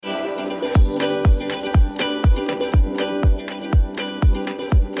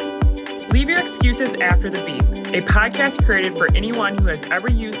Leave your excuses after the beep, a podcast created for anyone who has ever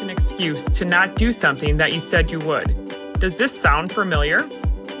used an excuse to not do something that you said you would. Does this sound familiar?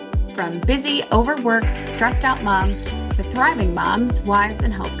 From busy, overworked, stressed out moms to thriving moms, wives,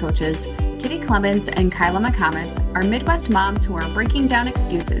 and health coaches, Kitty Clements and Kyla McComas are Midwest moms who are breaking down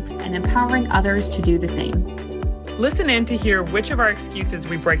excuses and empowering others to do the same. Listen in to hear which of our excuses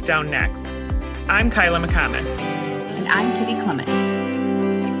we break down next. I'm Kyla McComas. And I'm Kitty Clements.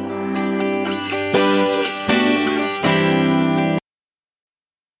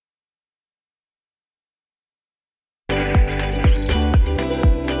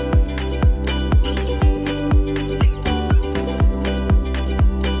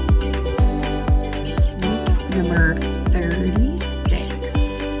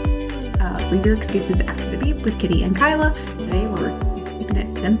 Leave your excuses after the beep with Kitty and Kyla. Today we're keeping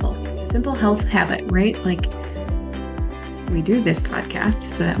it simple. Simple health habit, right? Like, we do this podcast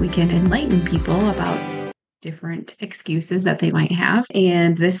so that we can enlighten people about different excuses that they might have.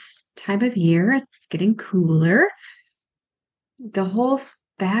 And this time of year, it's getting cooler. The whole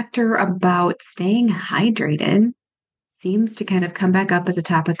factor about staying hydrated seems to kind of come back up as a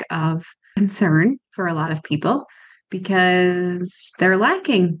topic of concern for a lot of people, because they're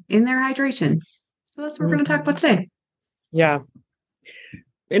lacking in their hydration. So that's what we're going to talk about today. Yeah.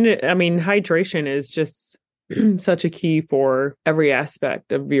 And hydration is just such a key for every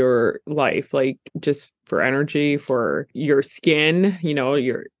aspect of your life, like just for energy, for your skin,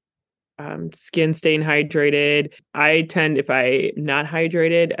 your skin staying hydrated. I tend, if I'm not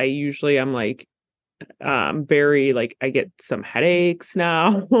hydrated, I'm like, I get some headaches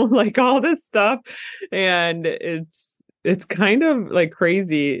now, like all this stuff. And it's kind of like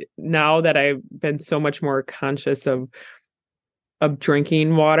crazy now that I've been so much more conscious of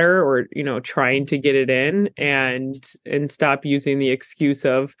drinking water, or, trying to get it in and stop using the excuse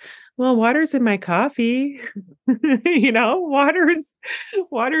of, well, water's in my coffee. Water's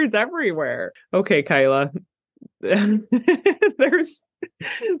everywhere. Okay, Kyla. There's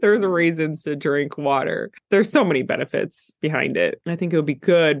reasons to drink water. There's so many benefits behind it. I think it would be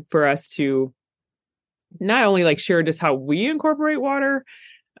good for us to not only like share just how we incorporate water,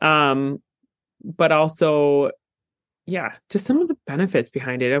 but also, just some of the benefits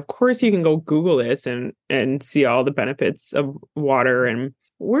behind it. Of course, you can go Google this and see all the benefits of water, and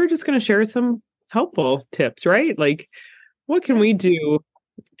we're just going to share some helpful tips, right? Like, what can we do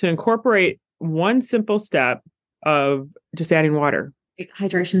to incorporate one simple step of just adding water?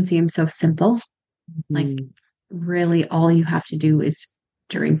 Hydration seems so simple. Like, really all you have to do is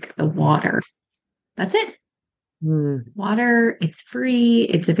drink the water. That's it. Water, it's free.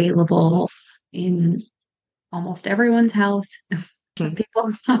 It's available in almost everyone's house. Some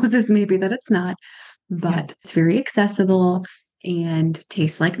people's houses maybe that it's not, but it's very accessible and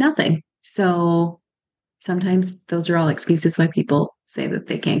tastes like nothing. So sometimes those are all excuses why people say that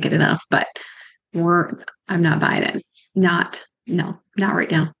they can't get enough, but I'm not buying it. Not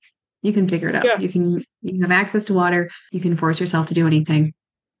right now. You can figure it out. Yeah. You have access to water. You can force yourself to do anything.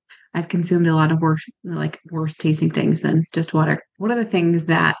 I've consumed a lot of worse tasting things than just water. One of the things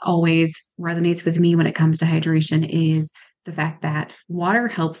that always resonates with me when it comes to hydration is the fact that water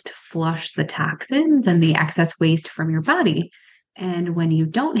helps to flush the toxins and the excess waste from your body. And when you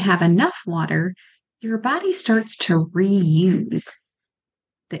don't have enough water, your body starts to reuse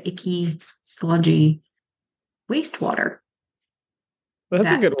the icky, sludgy wastewater.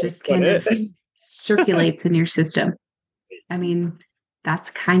 That's a good one. Just kind of circulates in your system. I mean,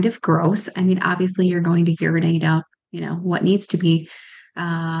 that's kind of gross. I mean, obviously you're going to urinate out, what needs to be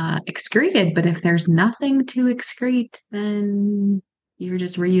excreted. But if there's nothing to excrete, then you're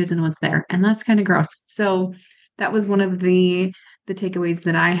just reusing what's there. And that's kind of gross. So that was one of the takeaways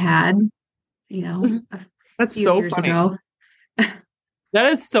that I had, that's so years funny. Ago. That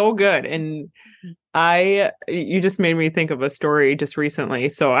is so good. And you just made me think of a story just recently.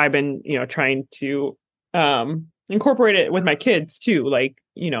 So I've been, trying to incorporate it with my kids too. Like,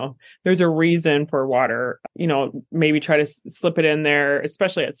 there's a reason for water, maybe try to slip it in there,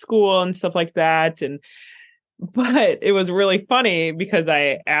 especially at school and stuff like that. But it was really funny because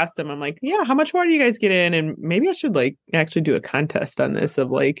I asked them, I'm like, how much water do you guys get in? And maybe I should actually do a contest on this of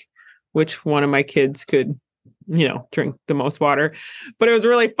which one of my kids could, drink the most water. But it was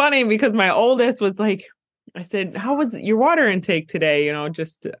really funny because my oldest was like, I said, how was your water intake today?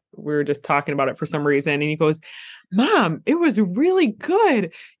 We were just talking about it for some reason. And he goes, Mom, it was really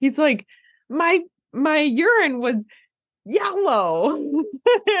good. He's like, my urine was yellow.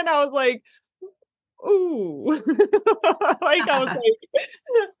 And I was like, ooh.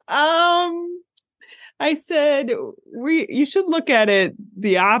 I said, you should look at it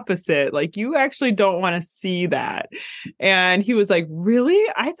the opposite. Like, you actually don't want to see that. And he was like, really?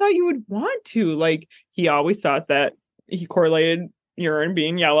 I thought you would want to. Like, he always thought that he correlated urine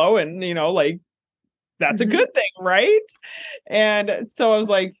being yellow and, like, that's a good thing, right? And so I was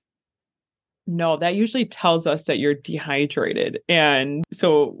like, no, that usually tells us that you're dehydrated. And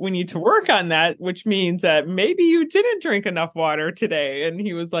so we need to work on that, which means that maybe you didn't drink enough water today. And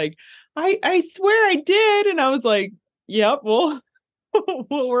he was like, I swear I did. And I was like, yep, we'll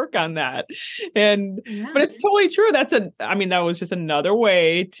work on that. And but it's totally true. That was just another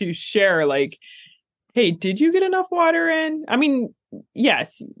way to share, like, hey, did you get enough water in? I mean,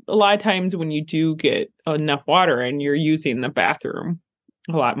 yes, a lot of times when you do get enough water in, you're using the bathroom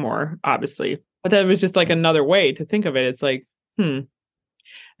a lot more, obviously. But that was just like another way to think of it. It's like, I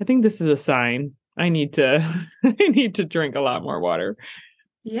think this is a sign. I need to I need to drink a lot more water.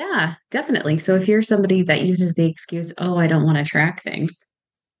 Yeah, definitely. So if you're somebody that uses the excuse, oh, I don't want to track things,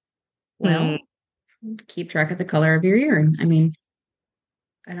 well, keep track of the color of your urine. I mean,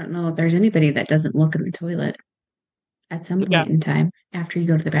 I don't know if there's anybody that doesn't look in the toilet at some point in time after you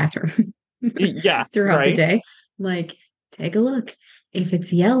go to the bathroom. Yeah. Throughout the day. Like, take a look. If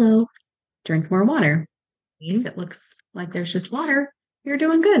it's yellow, drink more water. If it looks like there's just water, you're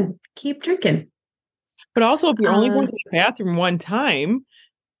doing good. Keep drinking. But also, if you're only going to the bathroom one time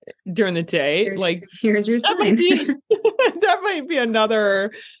during the day, like, here's your sign. That might be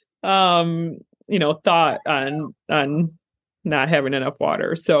another thought on not having enough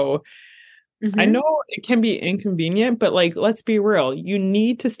water. So I know it can be inconvenient, but, like, let's be real. You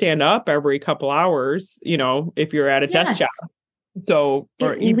need to stand up every couple hours, if you're at a desk job. So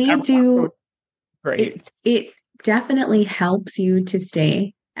great. It definitely helps you to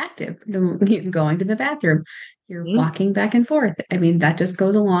stay active. You're going to the bathroom, you're walking back and forth. I mean, that just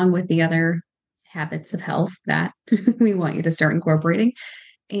goes along with the other habits of health that we want you to start incorporating.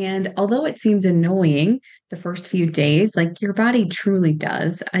 And although it seems annoying the first few days, like, your body truly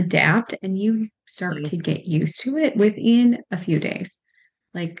does adapt and you start to get used to it within a few days.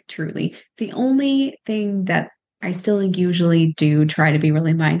 Like, truly. The only thing that I still usually do try to be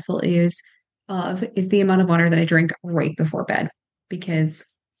really mindful is the amount of water that I drink right before bed, because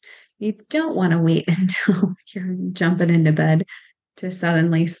you don't want to wait until you're jumping into bed to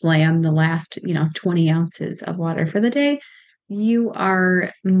suddenly slam the last, 20 ounces of water for the day. You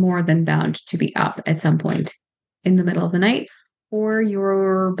are more than bound to be up at some point in the middle of the night, or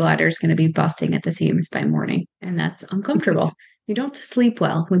your bladder is going to be busting at the seams by morning, and that's uncomfortable. You don't sleep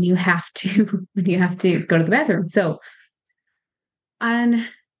well when you have to go to the bathroom. So,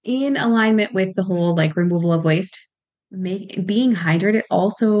 in alignment with the whole, like, removal of waste, being hydrated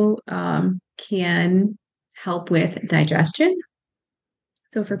also can help with digestion.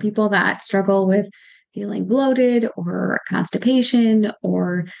 So for people that struggle with feeling bloated or constipation,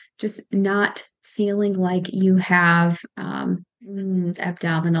 or just not feeling like you have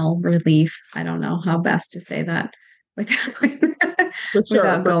abdominal relief, I don't know how best to say that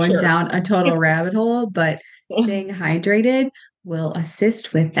without going down a total rabbit hole, but staying hydrated will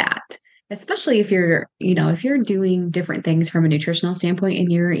assist with that. Especially if you're doing different things from a nutritional standpoint and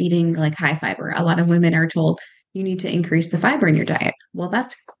you're eating, like, high fiber. A lot of women are told you need to increase the fiber in your diet. Well,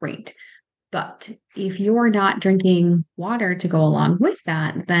 that's great. But if you're not drinking water to go along with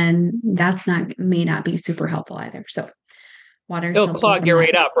that, then may not be super helpful either. So water. It'll clog you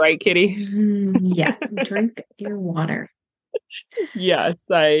right up, right, Kitty? Yes. Drink your water. Yes.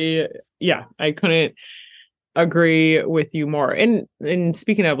 I couldn't agree with you more. And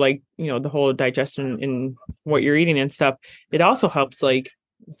speaking of, like, the whole digestion and what you're eating and stuff, it also helps, like,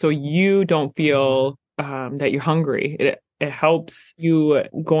 so you don't feel that you're hungry. It helps you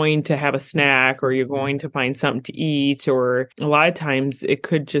going to have a snack, or you're going to find something to eat, or a lot of times it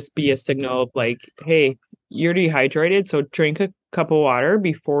could just be a signal of, like, hey, you're dehydrated, so drink a cup of water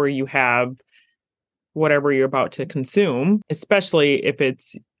before you have whatever you're about to consume, especially if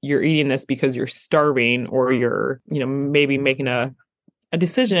you're eating this because you're starving, or you're, maybe making a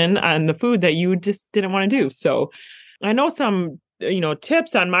decision on the food that you just didn't want to do. So I know some,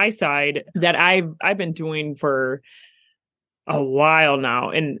 tips on my side that I've been doing for a while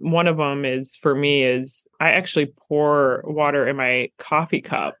now. And one of them is, for me, is I actually pour water in my coffee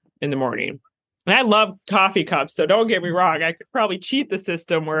cup in the morning. And I love coffee cups, so don't get me wrong. I could probably cheat the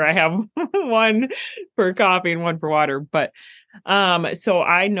system where I have one for coffee and one for water. But so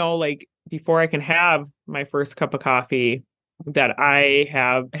I know, like, before I can have my first cup of coffee, that I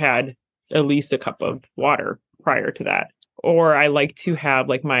have had at least a cup of water prior to that. Or I like to have,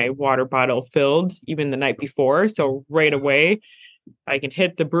 like, my water bottle filled even the night before. So right away I can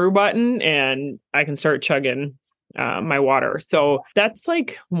hit the brew button and I can start chugging my water. So that's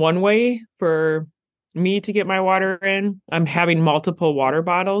like one way for me to get my water in. I'm having multiple water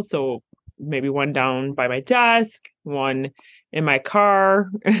bottles. So maybe one down by my desk, one in my car,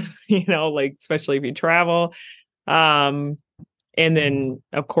 like especially if you travel. And then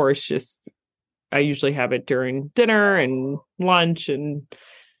of course, just I usually have it during dinner and lunch and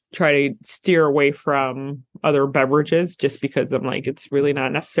try to steer away from other beverages just because I'm like, it's really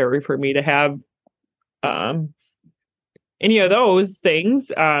not necessary for me to have any of those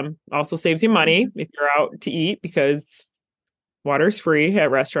things. Also saves you money if you're out to eat because water's free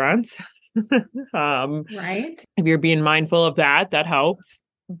at restaurants. Right. If you're being mindful of that, that helps.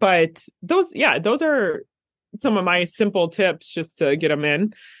 But those are some of my simple tips just to get them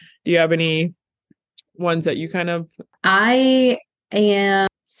in. Do you have any ones that you kind of... I am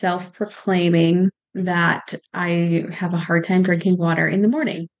self-proclaiming that I have a hard time drinking water in the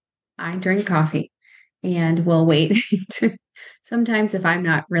morning. I drink coffee and will wait. Sometimes if I'm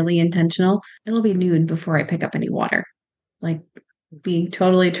not really intentional, it'll be noon before I pick up any water, like being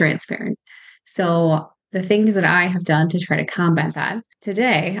totally transparent. So the things that I have done to try to combat that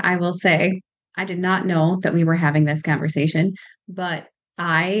today, I will say, I did not know that we were having this conversation, but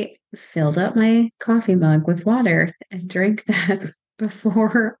I filled up my coffee mug with water and drank that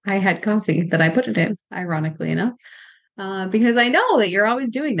before I had coffee that I put it in, ironically enough, because I know that you're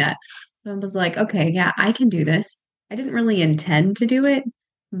always doing that. So I was like, okay, yeah, I can do this. I didn't really intend to do it,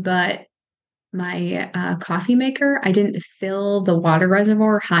 but my coffee maker, I didn't fill the water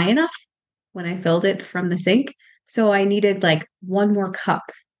reservoir high enough when I filled it from the sink. So I needed like one more cup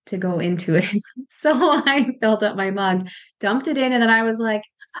to go into it. So I filled up my mug, dumped it in, and then I was like,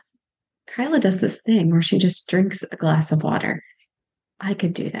 Kyla does this thing where she just drinks a glass of water. I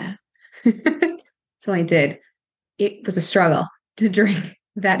could do that. So I did. It was a struggle to drink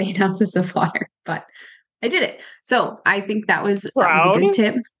that 8 ounces of water, but I did it. So I think that was a good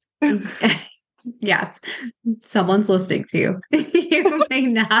tip. Yes, someone's listening to you. You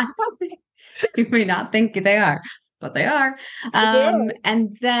may not think they are, but they are.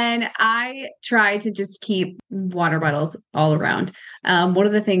 And then I try to just keep water bottles all around. One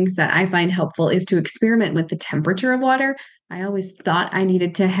of the things that I find helpful is to experiment with the temperature of water. I always thought I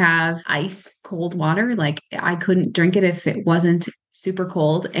needed to have ice cold water. Like I couldn't drink it if it wasn't super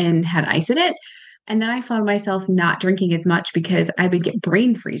cold and had ice in it. And then I found myself not drinking as much because I would get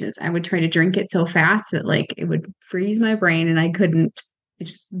brain freezes. I would try to drink it so fast that like it would freeze my brain and I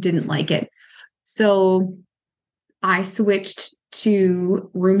just didn't like it. So I switched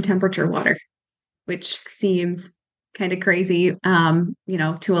to room temperature water, which seems kind of crazy, to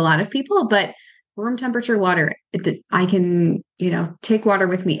a lot of people, but room temperature water, I can, take water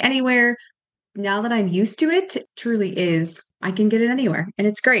with me anywhere. Now that I'm used to it, truly is, I can get it anywhere and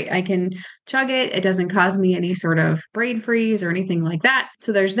it's great. I can chug it. It doesn't cause me any sort of brain freeze or anything like that.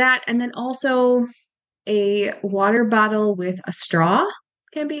 So there's that. And then also a water bottle with a straw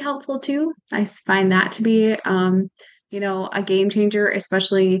can be helpful too. I find that to be, a game changer,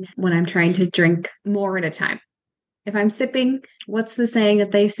 especially when I'm trying to drink more at a time. If I'm sipping, what's the saying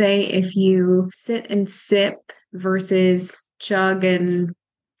that they say? If you sit and sip versus chug and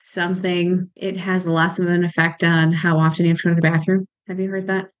something, it has less of an effect on how often you have to go to the bathroom. Have you heard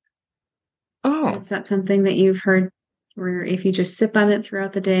that? Oh, is that something that you've heard where if you just sip on it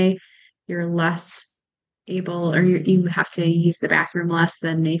throughout the day, you're less able or you have to use the bathroom less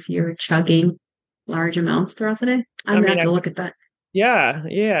than if you're chugging large amounts throughout the day? I'm gonna have to look at that. Yeah,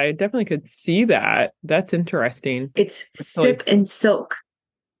 I definitely could see that. That's interesting. It's sip and soak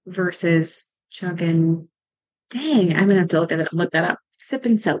versus chug and dang, I'm gonna have to look that up. Sip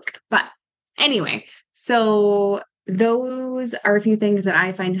and soak. But anyway, so those are a few things that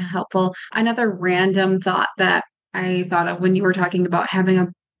I find helpful. Another random thought that I thought of when you were talking about having a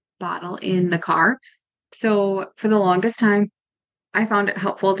bottle in the car. So for the longest time, I found it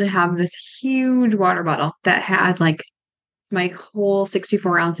helpful to have this huge water bottle that had like my whole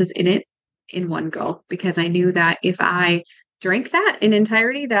 64 ounces in it in one go, because I knew that if I drank that in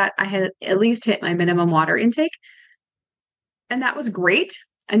entirety, that I had at least hit my minimum water intake. And that was great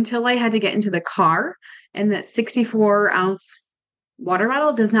until I had to get into the car, and that 64-ounce water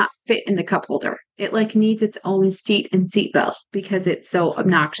bottle does not fit in the cup holder. It like needs its own seat and seat belt because it's so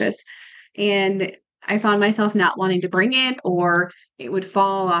obnoxious. And I found myself not wanting to bring it, or it would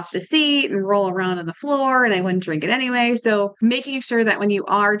fall off the seat and roll around on the floor and I wouldn't drink it anyway. So making sure that when you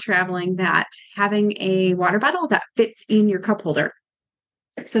are traveling, that having a water bottle that fits in your cup holder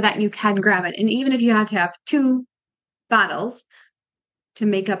so that you can grab it. And even if you have to have two bottles to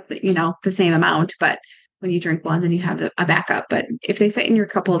make up the same amount, but when you drink one, then you have a backup. But if they fit in your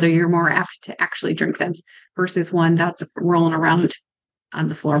cup holder, you're more apt to actually drink them versus one that's rolling around on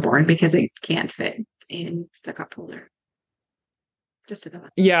the floorboard because it can't fit in the cup holder. Just a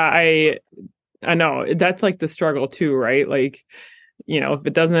thought. Yeah, I know that's like the struggle too, right? Like,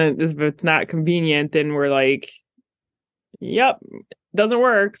 if it's not convenient, then we're like, yep, doesn't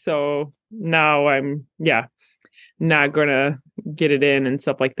work. So now I'm not gonna get it in and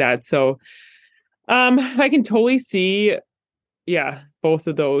stuff like that. So I can totally see, both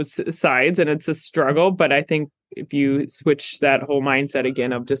of those sides, and it's a struggle. But I think if you switch that whole mindset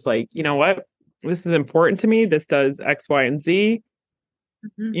again of just like, you know what, this is important to me. This does X, Y, and Z,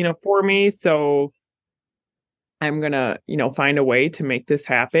 for me. So I'm gonna, find a way to make this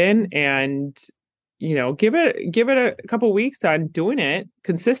happen and, give it a couple weeks on doing it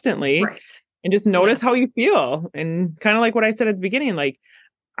consistently, right, and just notice how you feel. And kind of like what I said at the beginning, like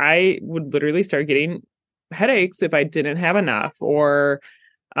I would literally start getting headaches if I didn't have enough, or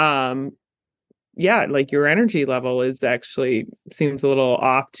like your energy level seems a little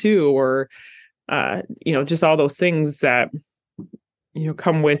off too, or just all those things that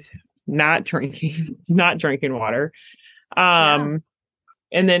come with not drinking water. And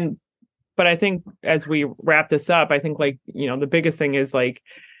then, but I think as we wrap this up, I think the biggest thing is like,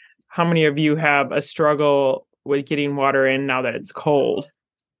 how many of you have a struggle with getting water in now that it's cold?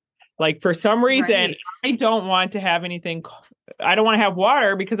 Like for some reason, right. I don't want to have anything. I don't want to have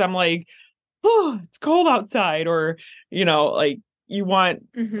water because I'm like, oh, it's cold outside, or, like you want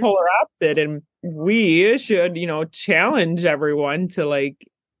polar opposite. And we should, challenge everyone to like,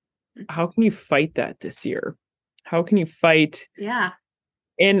 how can you fight that this year? How can you fight? Yeah.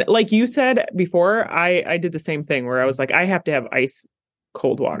 And like you said before, I did the same thing where I was like, I have to have ice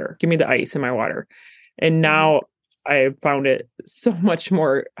cold water. Give me the ice in my water. And now I found it so much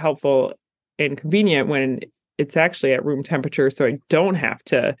more helpful and convenient when it's actually at room temperature. So I don't have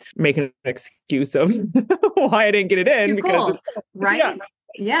to make an excuse of why I didn't get it in. Because cold, right?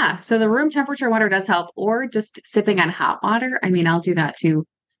 Yeah. So the room temperature water does help, or just sipping on hot water. I mean, I'll do that too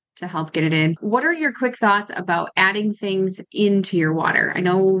to help get it in. What are your quick thoughts about adding things into your water? I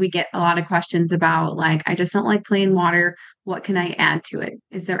know we get a lot of questions about like, I just don't like plain water. What can I add to it?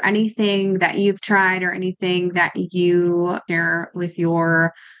 Is there anything that you've tried or anything that you share with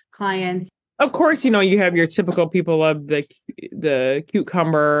your clients? Of course, you have your typical people love the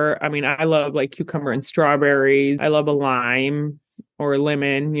cucumber. I mean, I love like cucumber and strawberries. I love a lime or a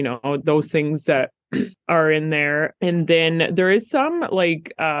lemon, those things that are in there. And then there is some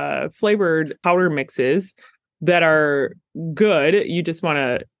like flavored powder mixes that are good. You just want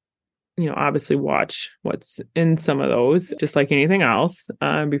to, obviously watch what's in some of those, just like anything else,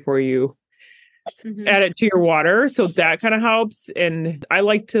 before you add it to your water. So that kind of helps. And I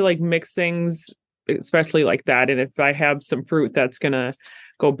like to like mix things, especially like that. And if I have some fruit that's going to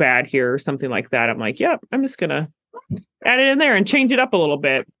go bad here or something like that, I'm like, yep, I'm just going to add it in there and change it up a little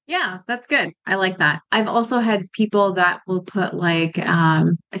bit. Yeah, that's good. I like that. I've also had people that will put like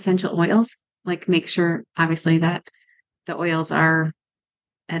essential oils, like make sure obviously that the oils are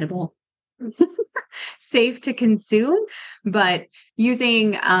edible, safe to consume, but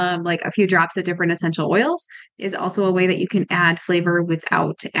using like a few drops of different essential oils is also a way that you can add flavor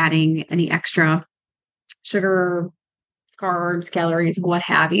without adding any extra sugar, carbs, calories, what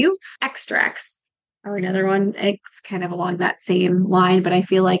have you. Extracts are another one. It's kind of along that same line, but I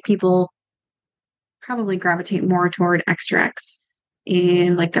feel like people probably gravitate more toward extracts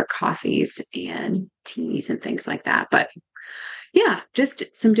in like their coffees and teas and things like that. But yeah, just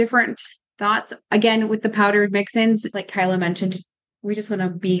some different thoughts. Again, with the powdered mix-ins, like Kyla mentioned, we just want to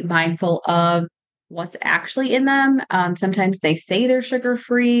be mindful of what's actually in them. Sometimes they say they're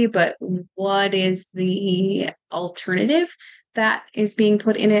sugar-free, but what is the alternative that is being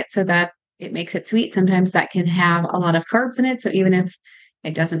put in it so that it makes it sweet? Sometimes that can have a lot of carbs in it. So even if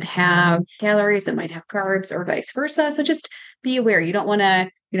it doesn't have calories, it might have carbs or vice versa. So just be aware. You don't want to,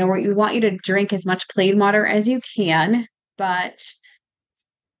 we want you to drink as much plain water as you can, but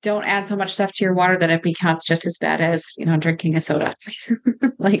don't add so much stuff to your water that it becomes just as bad as, drinking a soda.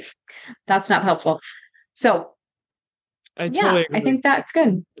 Like that's not helpful. So I totally agree. I think that's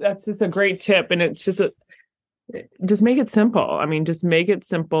good. That's just a great tip. And it's just make it simple. I mean, just make it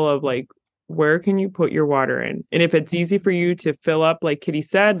simple of like, where can you put your water in? And if it's easy for you to fill up, like Kitty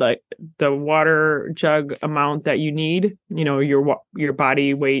said, like the water jug amount that you need, your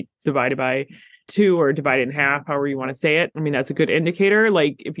body weight divided by 2 or divided in half, however you want to say it. I mean, that's a good indicator.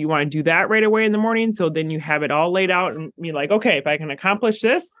 Like if you want to do that right away in the morning, so then you have it all laid out and be like, okay, if I can accomplish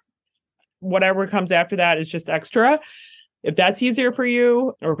this, whatever comes after that is just extra. if that's easier for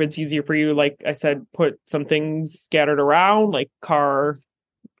you, or if it's easier for you, like I said, put some things scattered around, like car,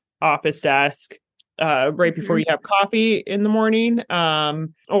 office desk, right before you have coffee in the morning.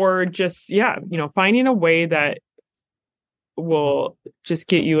 Or just, finding a way that will just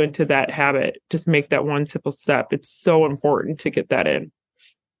get you into that habit. Just make that one simple step. It's so important to get that in.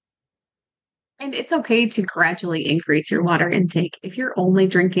 And it's okay to gradually increase your water intake. If you're only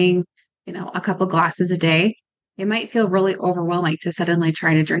drinking, a couple glasses a day, it might feel really overwhelming to suddenly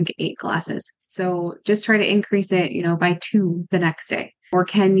try to drink 8 glasses. So just try to increase it, by 2 the next day. Or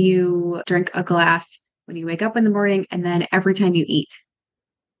can you drink a glass when you wake up in the morning and then every time you eat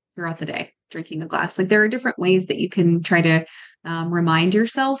throughout the day, drinking a glass? Like there are different ways that you can try to remind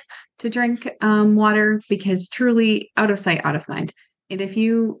yourself to drink water, because truly out of sight, out of mind. And if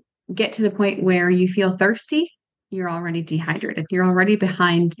you get to the point where you feel thirsty, you're already dehydrated. You're already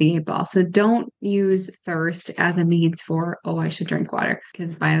behind the 8 ball. So don't use thirst as a means for, oh, I should drink water.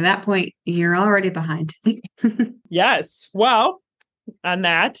 Because by that point, you're already behind. Yes. Well, on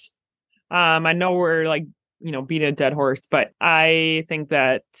that, I know we're like, beating a dead horse, but I think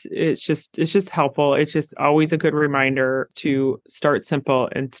that it's just helpful. It's just always a good reminder to start simple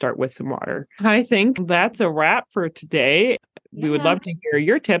and start with some water. I think that's a wrap for today. We would love to hear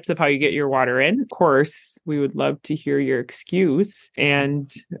your tips of how you get your water in. Of course, we would love to hear your excuse,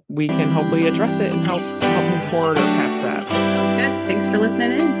 and we can hopefully address it and help move forward or past that. Good. Thanks for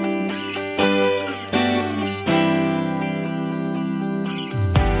listening in.